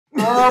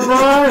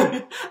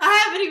no!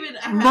 I haven't even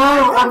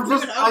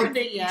opened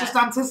it yet. Just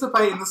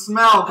anticipating the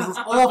smell because it's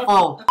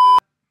awful.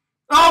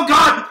 Oh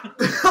God!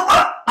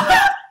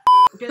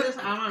 Get this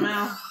out of my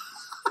mouth.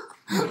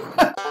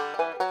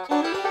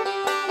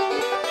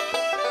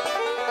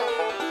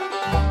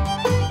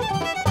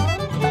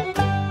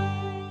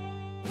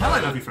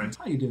 Hello lovely friends,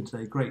 how are you doing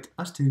today? Great,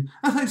 us too,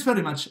 and thanks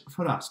very much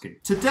for asking.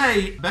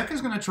 Today,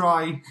 Becca's going to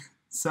try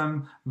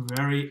some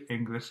very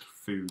English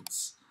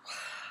foods.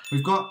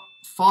 We've got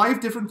 5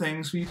 different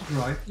things for you to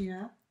try.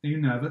 Yeah. Are you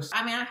nervous?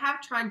 I mean, I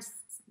have tried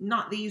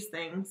not these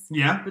things.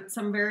 Yeah. But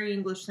some very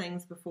English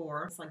things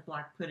before. It's like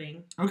black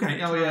pudding.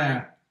 Okay, oh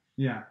yeah.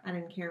 Yeah. I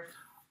didn't care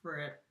for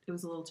it. It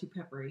was a little too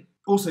peppery.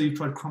 Also, you've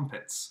tried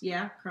crumpets.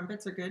 Yeah,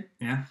 crumpets are good.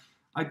 Yeah.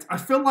 I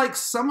feel like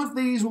some of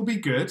these will be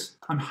good.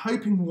 I'm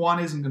hoping one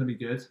isn't going to be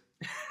good.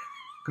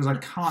 Because I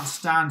can't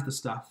stand the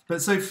stuff.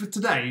 But so for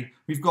today,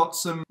 we've got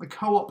some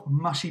co-op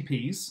mushy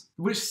peas,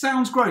 which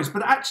sounds gross,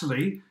 but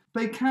actually,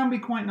 they can be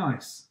quite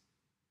nice.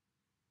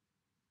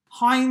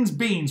 Heinz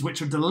beans,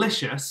 which are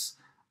delicious,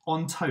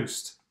 on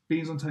toast.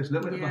 Beans on toast, a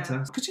little bit of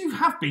butter. Because you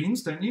have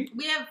beans, don't you?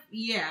 We have,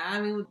 yeah,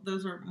 I mean,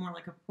 those are more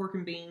like a pork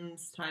and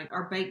beans type.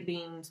 Our baked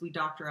beans, we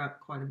doctor up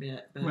quite a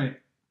bit. But... Wait,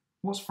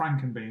 what's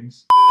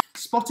frankenbeans?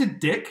 Spotted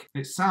dick.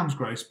 It sounds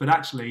gross, but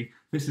actually,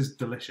 this is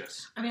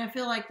delicious. I mean, I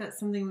feel like that's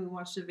something we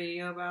watched a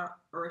video about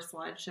or a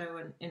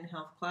slideshow in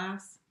health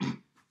class.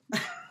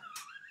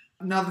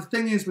 Now, the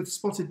thing is, with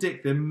spotted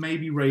dick, there may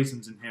be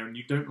raisins in here, and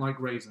you don't like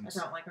raisins.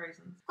 I don't like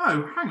raisins.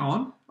 Oh, hang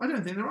on. I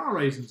don't think there are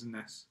raisins in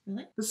this.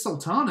 Really? There's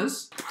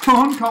sultanas.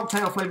 Prawn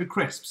cocktail flavoured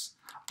crisps.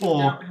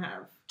 Or don't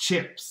have.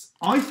 Chips.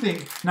 I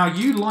think... Now,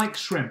 you like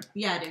shrimp.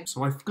 Yeah, I do.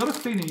 So I've got a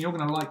feeling you're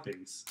going to like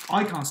these.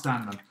 I can't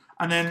stand them.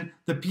 And then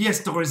the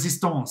pièce de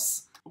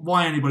résistance.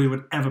 Why anybody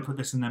would ever put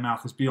this in their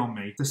mouth is beyond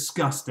me.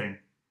 Disgusting.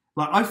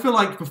 Like, I feel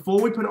like before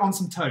we put it on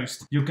some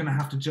toast, you're going to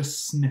have to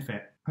just sniff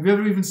it. Have you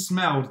ever even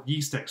smelled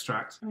yeast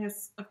extract? I mean,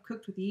 I've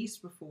cooked with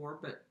yeast before,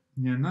 but...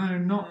 Yeah, no,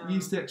 not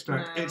yeast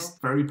extract. No. It's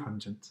very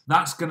pungent.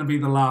 That's going to be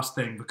the last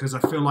thing because I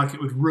feel like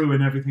it would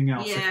ruin everything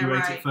else if you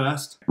ate it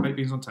first. Baked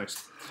beans on toast.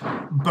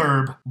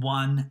 Burb.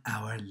 1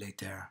 hour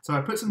later. So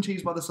I put some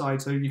cheese by the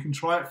side so you can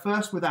try it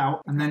first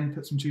without and then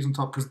put some cheese on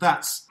top because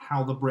that's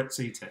how the Brits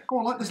eat it. Oh,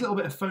 I like this little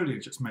bit of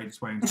foliage that's made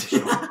its way into the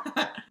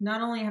shop.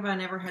 Not only have I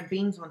never had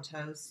beans on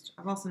toast,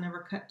 I've also never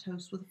cut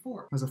toast with a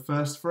fork. There's a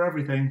first for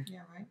everything.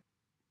 Yeah, right.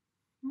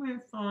 I mean,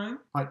 it's fine.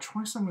 Like,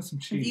 try some with some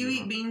cheese. If you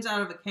eat beans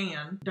out of a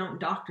can, don't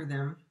doctor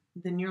them,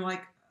 then you're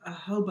like a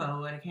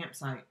hobo at a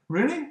campsite.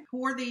 Really?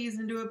 Pour these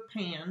into a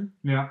pan.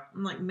 Yeah.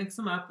 And like mix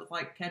them up with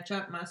like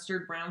ketchup,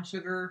 mustard, brown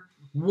sugar.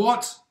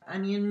 What?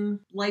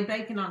 Onion, lay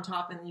bacon on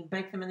top, and you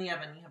bake them in the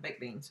oven. You have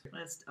baked beans.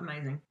 It's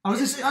amazing. I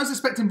was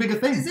expecting bigger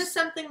things. Is this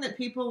something that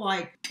people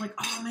like,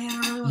 oh man,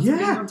 I really want some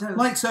beans on toast?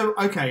 Like, so,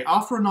 okay,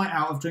 after a night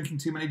out of drinking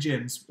too many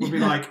gins, we'll be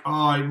like,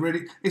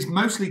 it's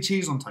mostly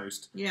cheese on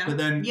toast. Yeah. But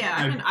then,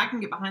 I can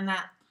get behind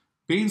that.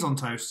 Beans on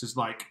toast is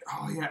like,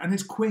 and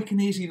it's quick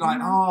and easy, like,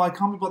 I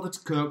can't be bothered to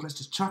cook, let's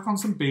just chuck on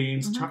some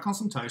beans, chuck on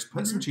some toast,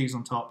 put some cheese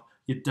on top,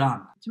 you're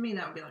done. To me,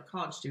 that would be like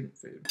college student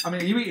food. I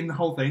mean, are you eating the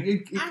whole thing?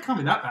 It can't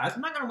be that bad.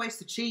 I'm not going to waste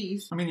the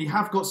cheese. I mean, you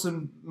have got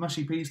some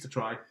mushy peas to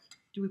try.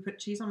 Do we put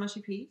cheese on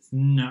mushy peas?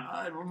 No,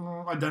 I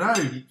don't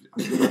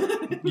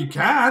know. You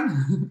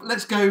can.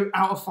 Let's go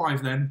out of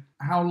 5 then.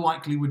 How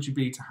likely would you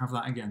be to have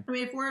that again? I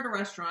mean, if we're at a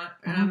restaurant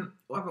and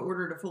I've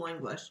ordered a full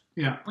English,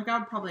 like I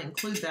would probably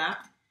include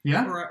that.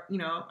 Yeah? Or,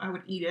 I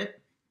would eat it.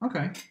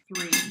 Okay.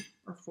 3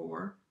 or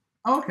 4.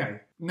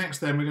 Okay. Next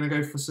then, we're going to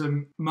go for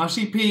some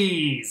mushy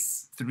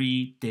peas.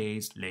 3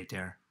 days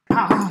later.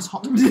 Ah, it's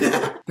hot.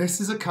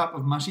 This is a cup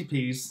of mushy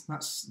peas.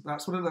 That's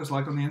what it looks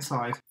like on the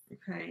inside.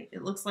 Okay,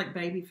 it looks like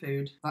baby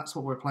food. That's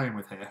what we're playing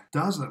with here. It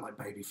does look like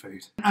baby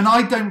food. And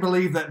I don't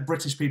believe that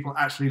British people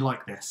actually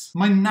like this.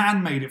 My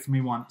nan made it for me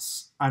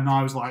once, and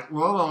I was like,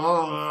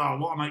 whoa,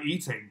 what am I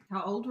eating?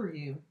 How old were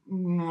you?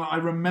 I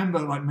remember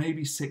like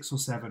maybe 6 or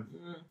 7.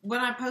 When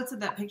I posted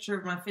that picture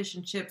of my fish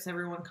and chips,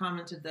 everyone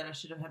commented that I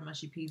should have had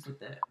mushy peas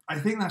with it. I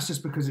think that's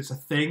just because it's a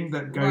thing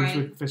that goes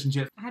with fish and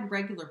chips. I had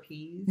regular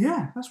peas.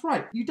 Yeah, that's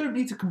right. You don't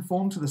need to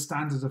conform to the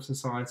standards of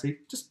society.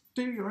 Just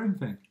do your own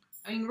thing.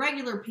 I mean,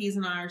 regular peas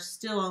and I are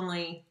still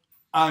only...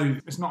 Oh,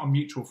 it's not a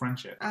mutual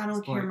friendship. I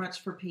don't care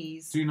much for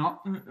peas. Do you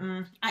not?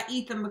 I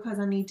eat them because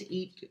I need to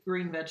eat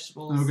green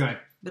vegetables. Okay.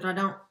 But I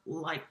don't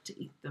like to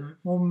eat them.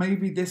 Well,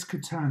 maybe this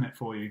could turn it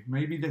for you.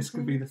 Maybe this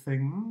could be the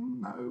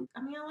thing. No.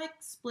 I mean, I like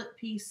split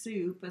pea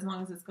soup as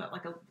long as it's got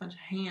like a bunch of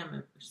ham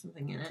or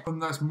something in it.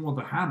 And that's more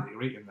the ham that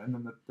you're eating then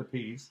than the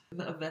peas.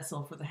 A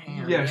vessel for the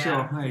ham. Yeah,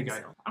 sure. There you go.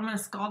 So. I'm going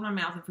to scald my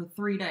mouth, and for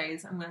 3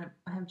 days, I'm going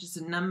to have just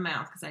a numb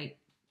mouth because I ate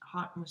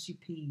hot, mushy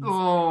peas.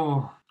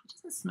 Oh. It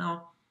doesn't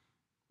smell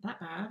that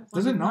bad.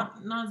 Does it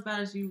not? Not as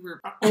bad as you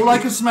were. All I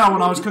could smell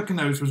when I was cooking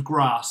those was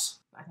grass.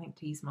 I think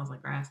tea smells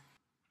like grass.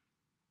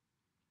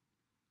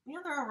 Yeah,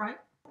 they're all right.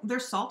 They're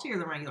saltier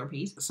than regular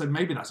peas. So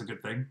maybe that's a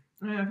good thing.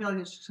 I mean, I feel like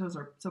it's just because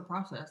they're so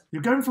processed.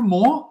 You're going for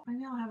more?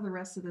 Maybe I'll have the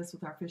rest of this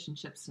with our fish and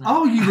chips tonight.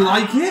 Oh, you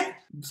like it?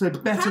 So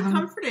better it's than...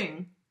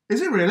 comforting.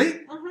 Is it really?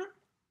 Mm-hmm.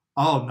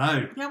 Oh,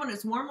 no. Yeah, when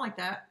it's warm like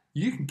that.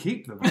 You can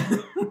keep them.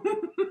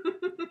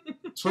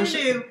 Who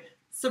knew?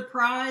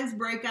 Surprise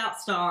breakout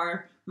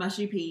star,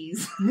 mushy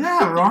peas.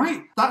 Yeah,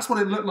 right? That's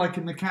what it looked like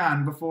in the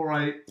can before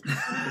I...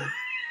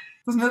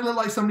 Doesn't it look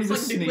like somebody It's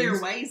just like sneezed?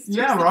 nuclear waste.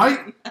 Yeah,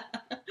 right?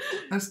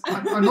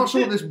 I'm not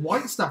sure what this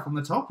white stuff on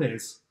the top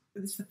is.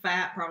 It's the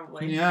fat,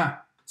 probably. Yeah.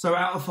 So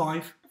out of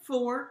 5.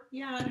 4.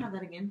 Yeah, I'd have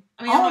that again.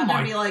 I mean, Oh I'm not going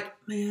my- to be like,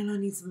 man, I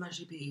need some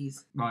mushy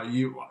peas. Right,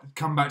 you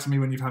come back to me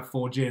when you've had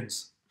 4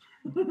 gins.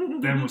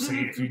 Then we'll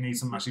see if you need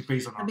some mushy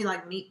peas or I'd not. be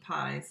like meat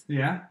pies.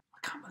 Yeah?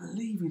 I can't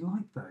believe you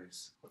like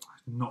those.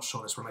 I'm not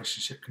sure this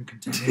relationship can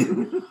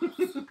continue.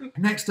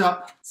 Next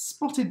up,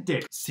 spotted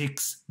dick.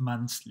 6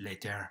 months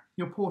later.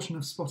 Your portion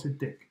of spotted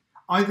dick.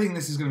 I think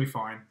this is going to be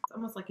fine. It's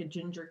almost like a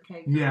ginger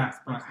cake. Yeah.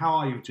 Right. How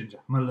are you with ginger?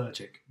 I'm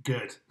allergic.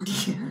 Good.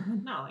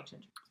 No, I like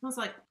ginger. It smells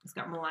like it's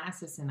got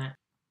molasses in it.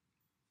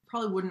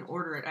 Probably wouldn't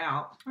order it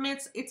out. I mean,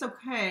 it's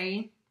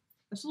okay.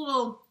 It's a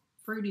little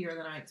fruitier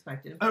than I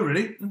expected. Oh,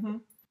 really? Mm-hmm.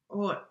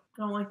 Oh, I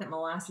don't like that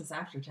molasses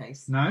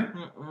aftertaste. No?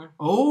 Mm-mm.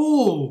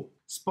 Oh!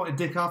 Spotted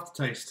dick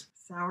aftertaste.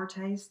 Sour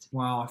taste.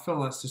 Wow, I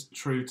feel that's just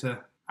true to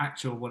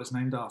actual what it's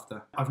named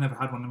after. I've never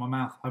had one in my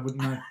mouth. I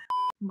wouldn't know.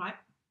 Might.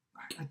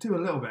 I do a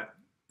little bit.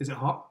 Is it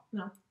hot?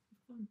 No.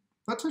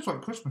 That tastes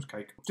like Christmas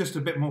cake. Just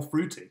a bit more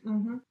fruity.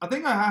 Mm-hmm. I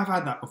think I have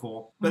had that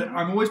before, but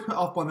I'm always put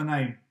off by the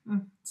name.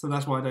 Mm. So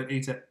that's why I don't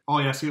eat it. Oh,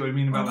 yeah, I see what you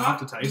mean about the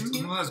aftertaste.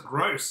 Mhm. Oh, that's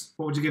gross.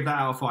 What would you give that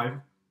out of 5?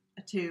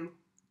 A 2.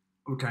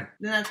 Okay.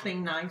 Then that's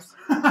being nice.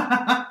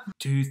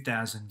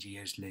 2,000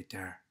 years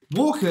later.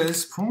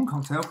 Walker's Prawn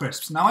Cocktail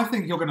Crisps. Now, I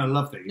think you're going to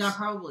love these. Yeah, I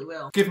probably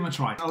will. Give them a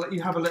try. I'll let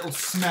you have a little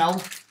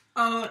smell.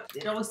 Oh,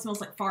 it always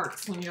smells like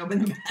farts when you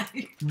open the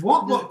bag.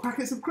 What? What?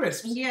 Packets of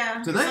crisps?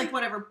 Yeah. Do it's they? like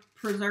whatever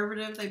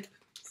preservative they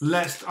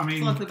I mean...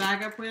 fill up the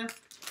bag up with.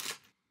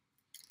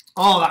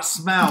 Oh, that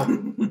smell.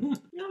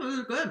 Yeah, those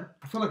are good.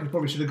 I feel like I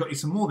probably should have got you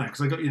some more then,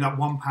 because I got you that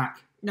 1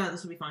 pack. No,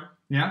 this will be fine.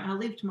 Yeah? I'll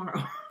leave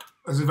tomorrow.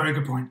 That's a very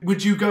good point.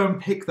 Would you go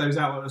and pick those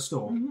out at the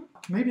store? Mm-hmm.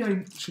 Maybe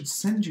I should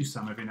send you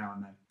some every now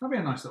and then. That'd be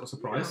a nice little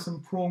surprise. Yeah. Some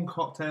prawn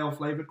cocktail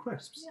flavoured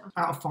crisps. Yeah.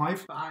 Out of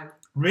 5? 5.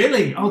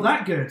 Really? Oh,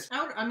 that good.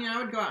 I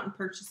would go out and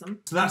purchase them.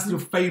 So that's your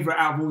favourite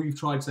out of all you've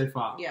tried so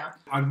far? Yeah.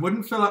 I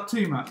wouldn't fill up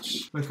too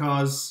much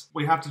because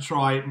we have to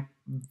try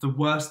the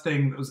worst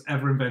thing that was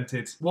ever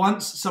invented.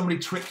 Once somebody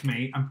tricked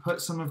me and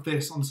put some of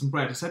this on some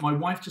bread. He said, my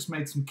wife just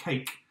made some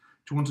cake.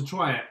 Do you want to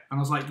try it? And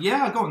I was like,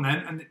 yeah, go on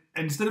then. And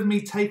instead of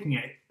me taking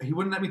it, he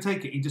wouldn't let me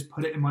take it. He just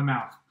put it in my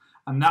mouth.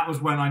 And that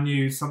was when I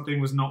knew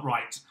something was not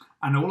right.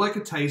 And all I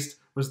could taste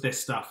was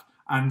this stuff.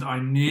 And I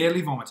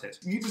nearly vomited.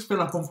 You just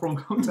fill up on prawn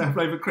cocktail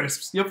flavoured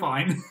crisps. You're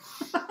fine.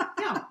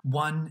 Yeah.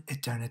 1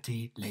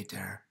 eternity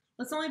later.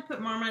 Let's only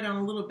put Marmite on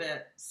a little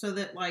bit so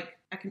that, like,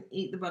 I can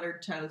eat the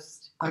buttered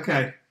toast.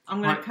 Okay.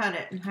 I'm going to cut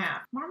it in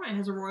half. Marmite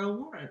has a royal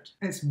warrant.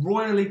 It's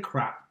royally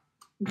crap.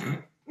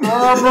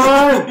 Oh,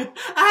 no!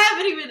 I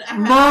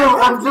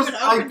haven't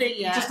opened it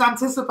yet. Just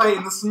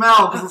anticipating the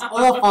smell because it's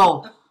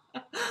awful.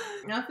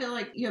 I feel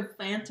like you have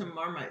phantom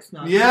Marmite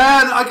smell.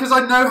 Yeah, because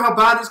I know how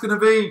bad it's going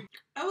to be.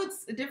 Oh,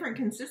 it's a different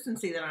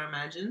consistency than I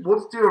imagined.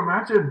 What do you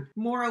imagine?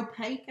 More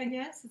opaque, I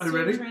guess. It's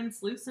really?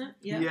 Translucent.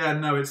 Yeah. Yeah,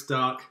 no, it's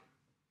dark.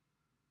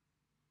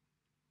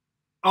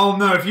 Oh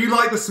no, if you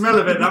like the smell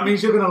of it, that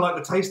means you're going to like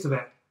the taste of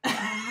it.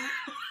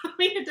 I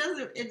mean, it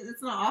doesn't.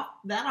 It's not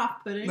that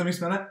off-putting. Let me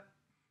smell it.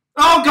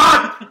 Oh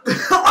God!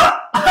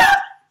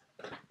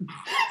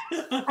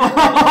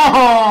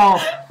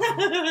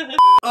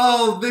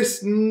 Oh,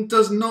 this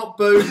does not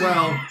bode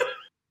well.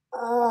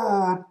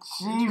 Oh,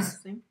 jeez.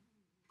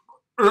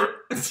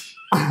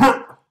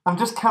 I'm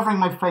just covering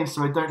my face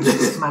so I don't need to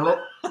smell it.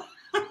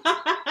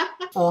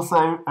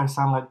 Also, I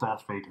sound like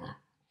Darth Vader.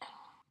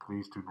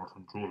 Please do not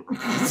enjoy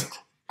that.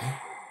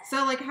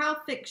 So, like, how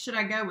thick should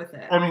I go with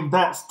it? I mean,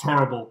 that's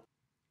terrible.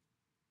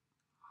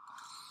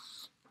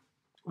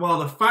 Well,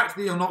 the fact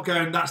that you're not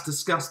going, that's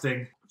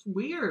disgusting. It's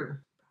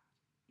weird.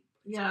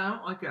 Yeah, I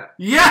don't like it.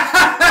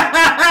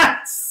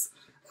 Yes!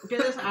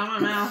 Get this out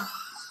of my mouth.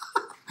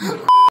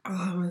 Oh,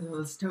 I'm going to throw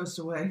this toast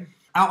away.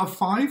 Out of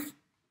 5?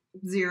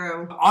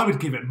 0. I would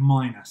give it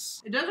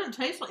 -. It doesn't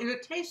taste like... If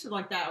it tasted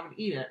like that, I would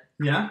eat it.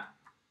 Yeah?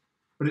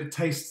 But it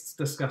tastes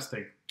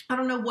disgusting. I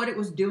don't know what it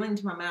was doing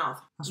to my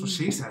mouth. That's what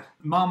she said.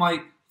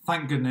 Marmite,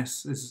 thank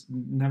goodness, is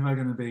never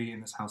going to be in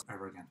this house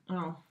ever again.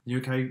 Oh. You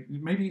okay?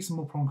 Maybe eat some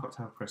more prawn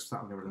cocktail crisps.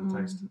 That'll get rid of the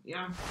taste.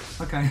 Yeah.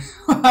 Okay.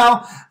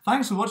 Well,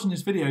 thanks for watching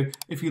this video.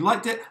 If you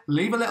liked it,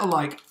 leave a little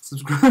like.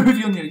 Subscribe if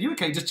you're new. You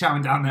okay? Just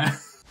chowing down there.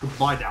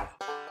 Goodbye now.